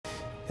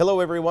Hello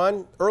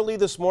everyone. Early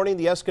this morning,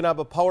 the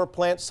Escanaba power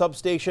plant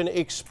substation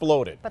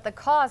exploded. But the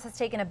cause has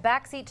taken a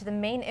backseat to the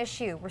main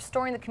issue,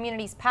 restoring the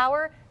community's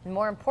power and,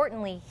 more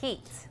importantly,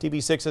 heat.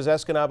 TV6's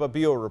Escanaba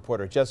Bureau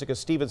reporter Jessica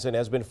Stevenson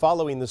has been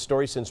following this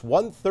story since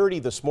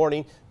 1:30 this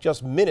morning,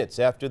 just minutes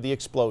after the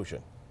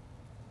explosion.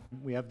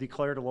 We have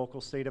declared a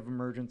local state of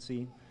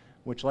emergency,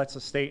 which lets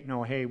the state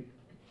know, hey,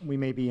 we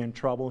may be in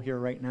trouble here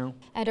right now.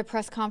 At a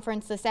press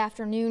conference this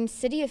afternoon,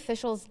 city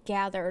officials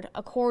gathered.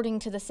 According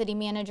to the city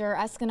manager,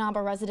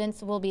 Escanaba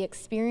residents will be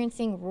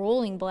experiencing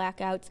rolling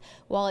blackouts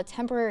while a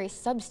temporary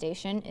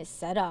substation is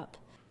set up.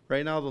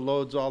 Right now the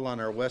load's all on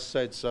our west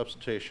side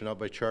substation out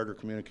by Charter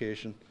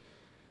Communication,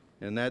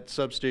 and that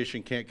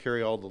substation can't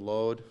carry all the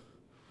load.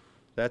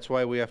 That's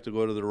why we have to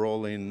go to the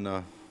rolling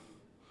power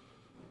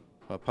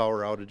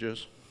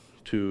outages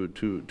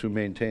to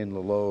maintain the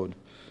load.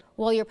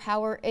 While your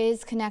power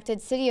is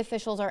connected, city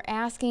officials are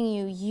asking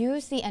you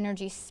use the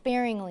energy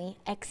sparingly,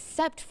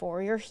 except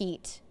for your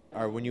heat.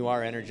 Or when you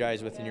are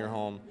energized within your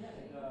home,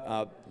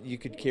 you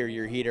could carry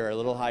your heater at a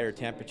little higher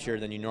temperature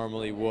than you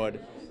normally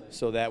would,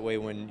 so that way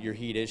when your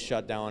heat is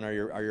shut down or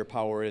your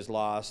power is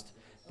lost,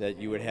 that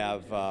you would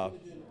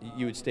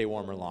stay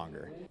warmer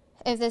longer.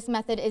 If this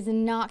method is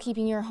not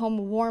keeping your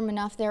home warm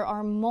enough, there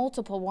are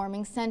multiple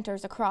warming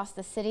centers across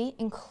the city,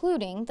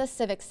 including the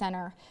Civic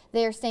Center.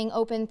 They are staying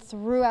open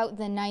throughout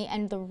the night,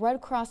 and the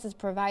Red Cross is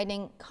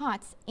providing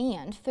cots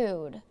and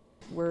food.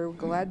 We're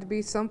glad to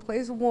be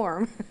someplace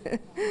warm,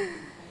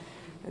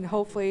 and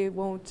hopefully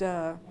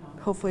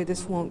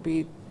this won't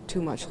be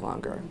too much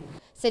longer.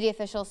 City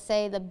officials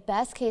say the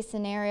best case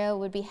scenario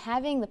would be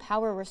having the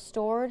power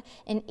restored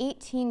in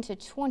 18 to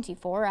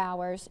 24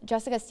 hours.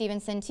 Jessica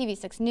Stevenson,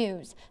 TV6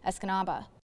 News, Escanaba.